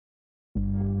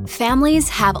Families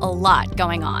have a lot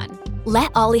going on.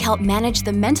 Let Ollie help manage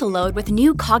the mental load with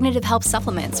new cognitive help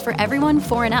supplements for everyone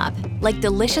 4 and up, like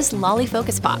delicious Lolly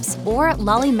Focus Pops or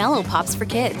Lolly Mellow Pops for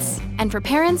kids. And for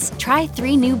parents, try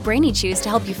 3 new Brainy Chews to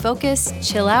help you focus,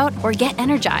 chill out, or get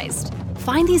energized.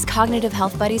 Find these cognitive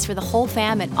health buddies for the whole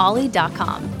fam at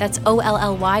ollie.com. That's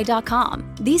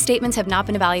OLLY.com. These statements have not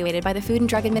been evaluated by the Food and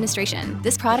Drug Administration.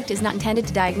 This product is not intended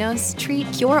to diagnose, treat,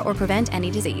 cure, or prevent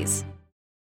any disease.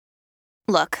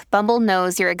 Look, Bumble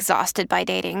knows you're exhausted by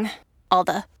dating. All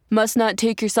the, must not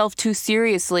take yourself too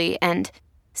seriously, and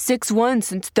 6'1"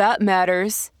 since that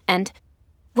matters, and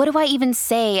what do I even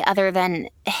say other than,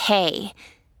 hey?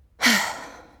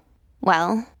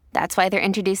 Well, that's why they're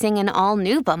introducing an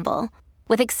all-new Bumble,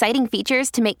 with exciting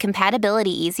features to make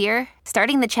compatibility easier,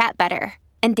 starting the chat better,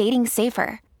 and dating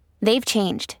safer. They've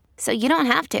changed, so you don't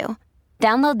have to.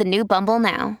 Download the new Bumble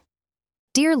now.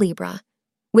 Dear Libra,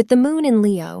 with the moon in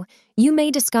Leo, you may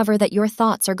discover that your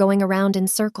thoughts are going around in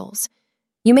circles.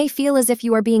 You may feel as if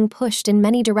you are being pushed in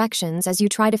many directions as you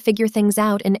try to figure things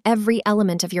out in every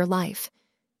element of your life.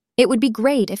 It would be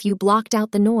great if you blocked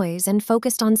out the noise and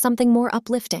focused on something more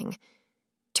uplifting.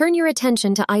 Turn your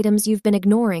attention to items you've been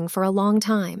ignoring for a long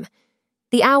time.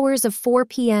 The hours of 4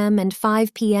 p.m. and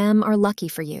 5 p.m. are lucky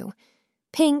for you.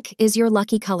 Pink is your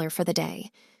lucky color for the day.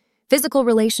 Physical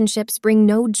relationships bring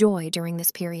no joy during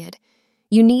this period.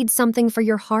 You need something for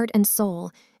your heart and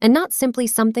soul, and not simply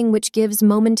something which gives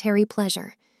momentary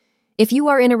pleasure. If you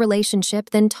are in a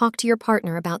relationship, then talk to your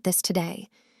partner about this today.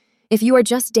 If you are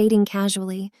just dating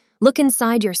casually, look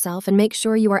inside yourself and make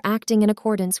sure you are acting in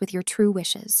accordance with your true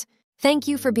wishes. Thank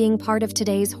you for being part of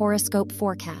today's horoscope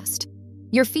forecast.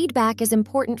 Your feedback is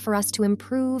important for us to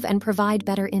improve and provide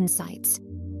better insights.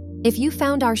 If you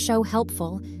found our show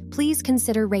helpful, please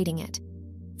consider rating it.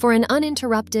 For an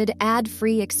uninterrupted,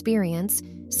 ad-free experience,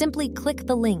 simply click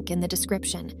the link in the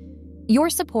description. Your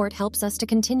support helps us to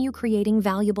continue creating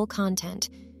valuable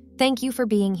content. Thank you for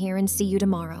being here and see you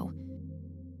tomorrow.